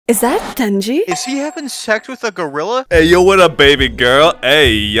Is that Denji? Is he having sex with a gorilla? Hey, yo, what up, baby girl?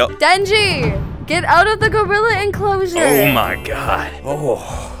 Hey, yo. Denji! Get out of the gorilla enclosure! Oh my god.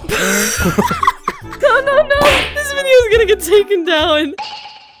 Oh. No. This video is gonna get taken down.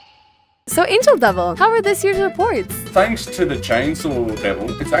 So, Angel Devil, how are this year's reports? Thanks to the Chainsaw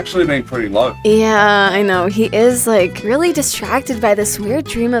Devil, it's actually been pretty low. Yeah, I know. He is, like, really distracted by this weird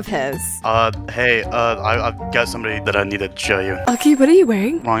dream of his. Hey, I've got somebody that I need to show you. Okay, what are you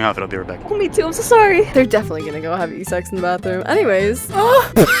wearing? Wrong outfit, I'll be right back. Oh, me too. I'm so sorry. They're definitely gonna go have sex in the bathroom. Anyways.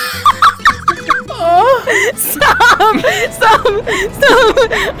 Stop! I'm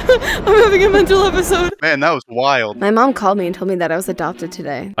having a mental episode. Man, that was wild. My mom called me and told me that I was adopted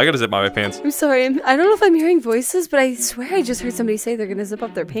today. I gotta zip my pants. I'm sorry. I don't know if I'm hearing voices, but I swear I just heard somebody say they're gonna zip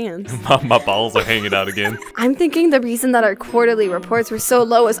up their pants. My balls are hanging out again. I'm thinking the reason that our quarterly reports were so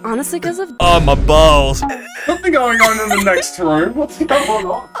low is honestly because of... Oh, my balls. Something going on in the next room. What's going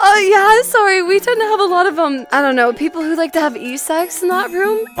on? Oh, yeah, sorry. We tend to have a lot of, I don't know, people who like to have e-sex in that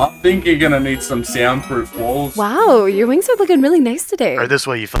room. I think you're gonna need some soundproof walls. Wow, your wings are looking really nice today. Alright, this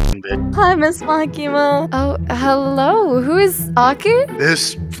way, you fucking bitch. Hi, Miss Makima. Oh, hello. Who is Aki?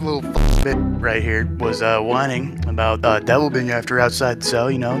 This little bitch right here was whining about devil being after outside, so,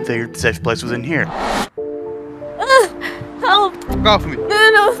 you know, figured the safe place was in here. Help! Fuck off of me.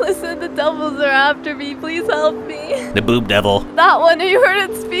 No, listen, the devils are after me. Please help me. The boob devil. That one, you heard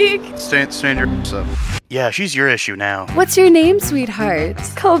it speak. Stranger, so. Yeah, she's your issue now. What's your name, sweetheart?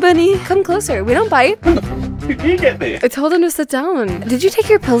 Kobeni. Come closer. We don't bite. Did you get there? I told him to sit down. Did you take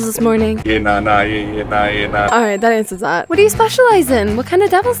your pills this morning? Yeah, nah. Alright, that answers that. What do you specialize in? What kind of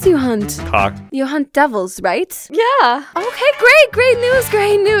devils do you hunt? Cock. You hunt devils, right? Yeah. Okay, great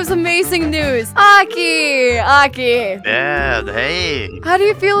news, amazing news. Aki. Yeah, hey. How do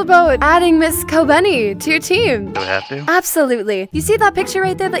you feel about adding Miss Kobeni to your team? Do I have to? Absolutely. You see that picture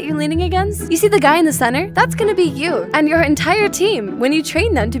right there that you're leaning against? You see the guy in the center? That's gonna be you and your entire team when you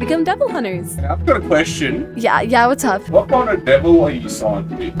train them to become devil hunters. I've got a question. Yeah, what's up? What kind of devil are you signed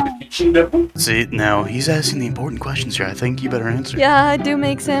to be? The kitchen devil? See, now, he's asking the important questions here. I think you better answer. Yeah, I do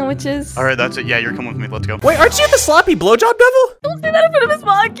make sandwiches. Alright, that's it. Yeah, you're coming with me. Let's go. Wait, aren't you the sloppy blowjob devil? Don't say that in front of Miss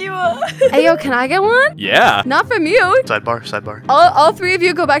Makima. Hey, yo, can I get one? Yeah. Not from you. Sidebar. All three of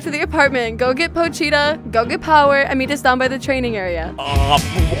you go back to the apartment. Go get Pochita, go get Power, and meet us down by the training area.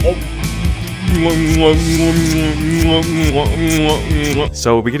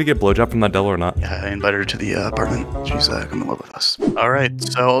 So, are we gonna get blowjob from that devil or not? Yeah, I invited her to the apartment. She's gonna live with us. Alright,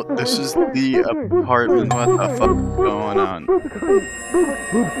 so this is the apartment. What the fuck is going on?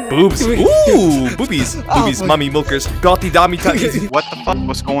 Boobs. Ooh, boobies. Boobies, mommy milkers. Gotti dami tutties. What the fuck?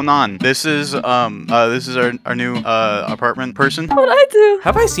 What's going on? This is our new apartment person. What'd I do?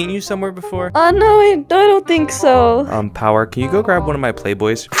 Have I seen you somewhere before? No, I don't think so. Power, can you go grab one of my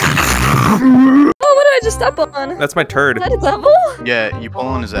Playboys? Oh, what did I just step on? That's my turd. Is that a devil? Yeah, you pull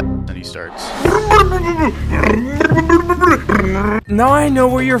on his ass and he starts. Now I know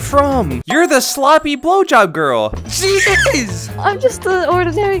where you're from. You're the sloppy blowjob girl. She is. I'm just an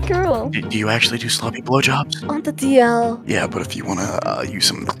ordinary girl. Do you actually do sloppy blowjobs? On the DL. Yeah, but if you want to use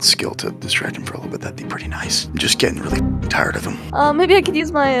some skill to distract him for a little bit, that'd be pretty nice. I'm just getting really tired of him. Maybe I could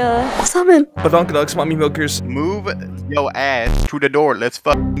use my, summon. Badonkaducks, mommy milkers. Move your ass to the door. Let's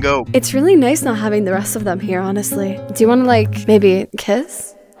fucking go. It's really nice not having the rest of them here, honestly. Do you want to, like, maybe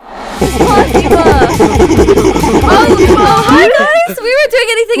kiss? Oh, hi guys! We weren't doing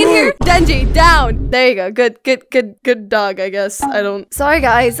anything in here. Denji, down. There you go. Good dog, I guess. Sorry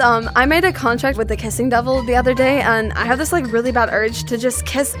guys, I made a contract with the kissing devil the other day, and I have this like really bad urge to just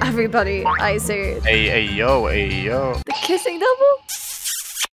kiss everybody I see. Hey yo. The kissing devil?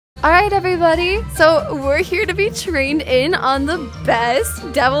 Alright everybody, so we're here to be trained in on the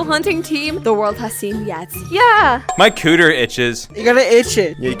best devil hunting team the world has seen yet. Yeah! My cooter itches. You gotta itch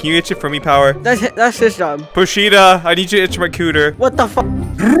it. Yeah, can you itch it for me, Power? That's his job. Pochita, I need you to itch my cooter. What the fuck?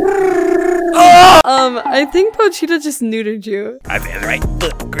 I think Pochita just neutered you. I feel right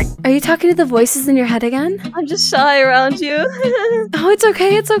foot great. Are you talking to the voices in your head again? I'm just shy around you. Oh, it's okay.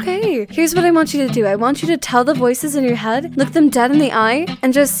 Here's what I want you to do. I want you to tell the voices in your head, look them dead in the eye,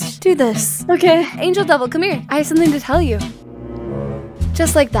 and just do this. Okay. Angel Devil, come here. I have something to tell you.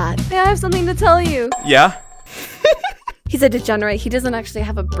 Just like that. Yeah, I have something to tell you. Yeah? He's a degenerate. He doesn't actually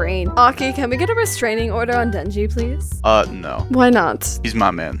have a brain. Aki, can we get a restraining order on Denji, please? No. Why not? He's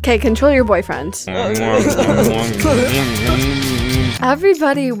my man. Okay, control your boyfriend.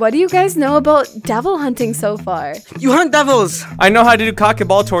 Everybody, what do you guys know about devil hunting so far? You hunt devils. I know how to do cock and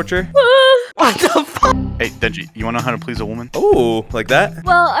ball torture. What the fuck? Hey, Denji, you wanna know how to please a woman? Oh, like that?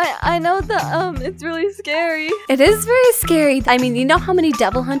 Well, I know that it's really scary. It is very scary. I mean, you know how many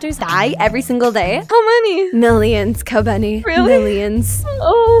devil hunters die every single day? How many? Millions, Kobeni. Really? Millions.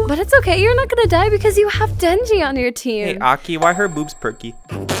 Oh. But it's okay, you're not gonna die because you have Denji on your team. Hey, Aki, why her boobs perky?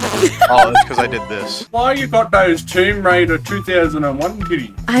 Oh, that's because I did this. Why you got those Tomb Raider 2001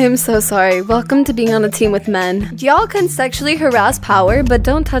 titties? I am so sorry. Welcome to being on a team with men. Y'all can sexually harass Power, but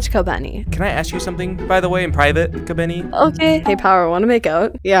don't touch Kobeni. Can I ask you something, by the way, in private, Kobeni? Okay. Hey, Power, wanna make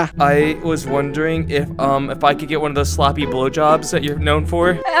out? Yeah. I was wondering if I could get one of those sloppy blowjobs that you're known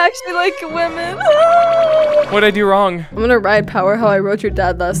for. I actually like women. What'd I do wrong? I'm gonna ride Power how I wrote your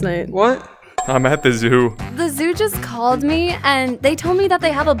dad last night. What? I'm at the zoo. The zoo just called me and they told me that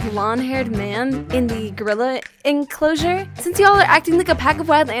they have a blonde-haired man in the gorilla enclosure. Since y'all are acting like a pack of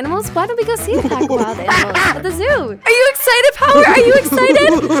wild animals, why don't we go see a pack of wild animals at the zoo? Are you excited, Power? Are you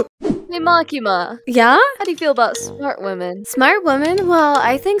excited? Hey, Makima. Yeah? How do you feel about smart women? Smart women? Well,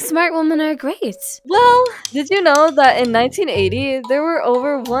 I think smart women are great. Well, did you know that in 1980, there were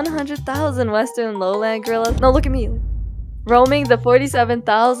over 100,000 Western lowland gorillas? No, look at me. Roaming the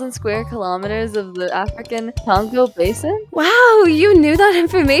 47,000 square kilometers of the African Congo Basin? Wow, you knew that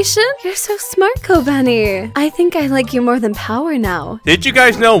information? You're so smart, Kobeni. I think I like you more than Power now. Did you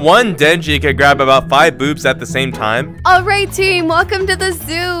guys know one Denji could grab about 5 boobs at the same time? All right, team, welcome to the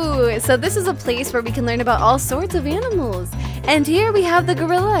zoo. So this is a place where we can learn about all sorts of animals. And here we have the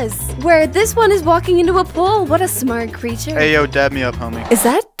gorillas, where this one is walking into a pool. What a smart creature. Hey, yo, dab me up, homie. Is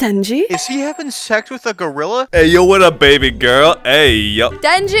that Denji? Is he having sex with a gorilla? Hey, yo, what up, baby girl? Hey, yo.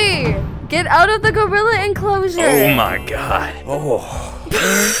 Denji, get out of the gorilla enclosure. Oh my god. Oh.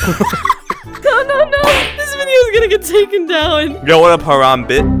 No. This video is gonna get taken down. Yo, what up, haram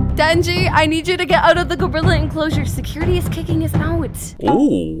bit? Denji, I need you to get out of the gorilla enclosure. Security is kicking us out.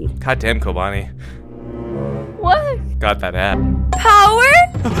 Ooh. Goddamn, Kobeni. What? Got that app. Power?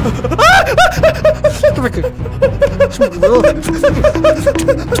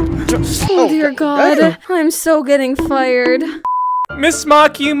 Oh dear God, I'm so getting fired. Miss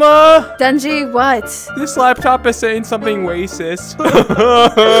Makima! Denji, what? This laptop is saying something racist.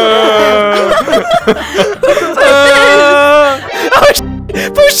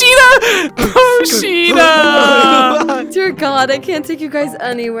 Pochita! Pochita! Dear God, I can't take you guys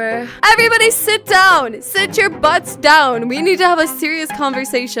anywhere. Everybody sit down! Sit your butts down! We need to have a serious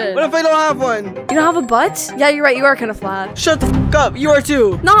conversation. What if I don't have one? You don't have a butt? Yeah, you're right, you are kind of flat. Shut the f up. You are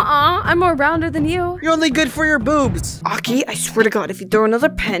too. Nuh-uh, I'm more rounder than you. You're only good for your boobs. Aki, I swear to God, if you throw another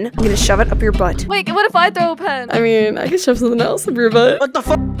pen, I'm gonna shove it up your butt. Wait, what if I throw a pen? I mean, I can shove something else up your butt. What the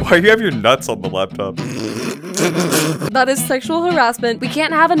fuck? Why do you have your nuts on the laptop? That is sexual harassment. We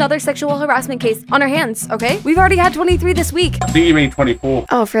can't have another sexual harassment case on our hands, okay? We've already had 23 this week. I think you mean 24.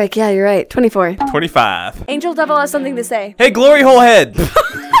 Oh, frick, yeah, you're right. 24. 25. Angel Devil has something to say. Hey, glory hole head!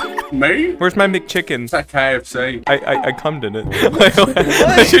 Me? Where's my McChicken? It's that KFC. I cummed in it.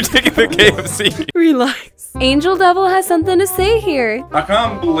 You're taking the KFC. Relax. Angel Devil has something to say here. I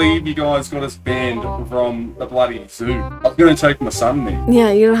can't believe you guys got us banned from the bloody zoo. I was gonna take my son there.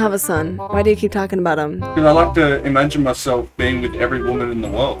 Yeah, you don't have a son. Why do you keep talking about him? Because I like to imagine myself being with every woman in the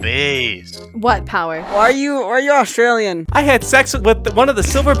world. Base. What power? Why are you Australian? I had sex with one of the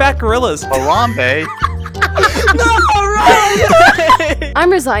silverback gorillas. Harambe.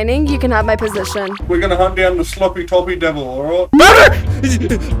 I'm resigning. You can have my position. We're gonna hunt down the sloppy toppy devil, alright?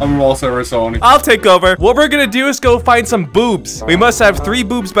 I'm also resigning. I'll take over. What we're gonna do is go find some boobs. We must have 3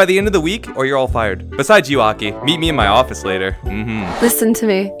 boobs by the end of the week, or you're all fired. Besides you, Aki. Meet me in my office later. Listen to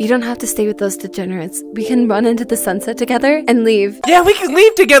me. You don't have to stay with those degenerates. We can run into the sunset together and leave. Yeah, we can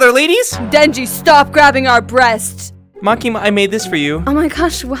leave together, ladies. Denji, stop grabbing our breasts. Makima, I made this for you. Oh my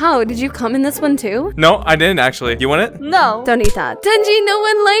gosh, wow. Did you come in this one too? No, I didn't actually. You want it? No. Don't eat that. Denji, no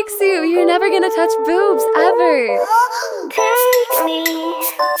one likes you. You're never gonna touch boobs, ever. Take me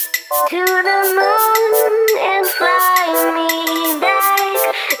to the moon and fly me back.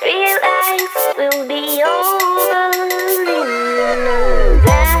 Real life will be over in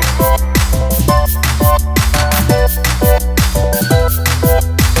that.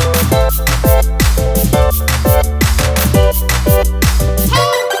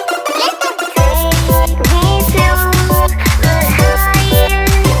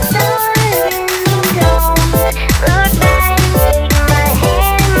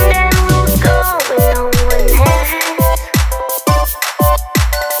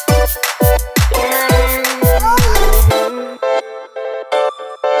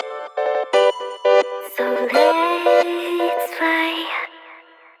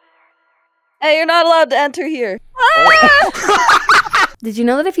 Hey, you're not allowed to enter here. Did you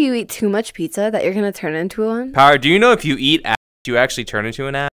know that if you eat too much pizza that you're gonna turn into one? Power, do you know if you eat ass, you actually turn into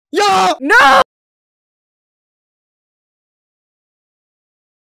an ass? Yo! No!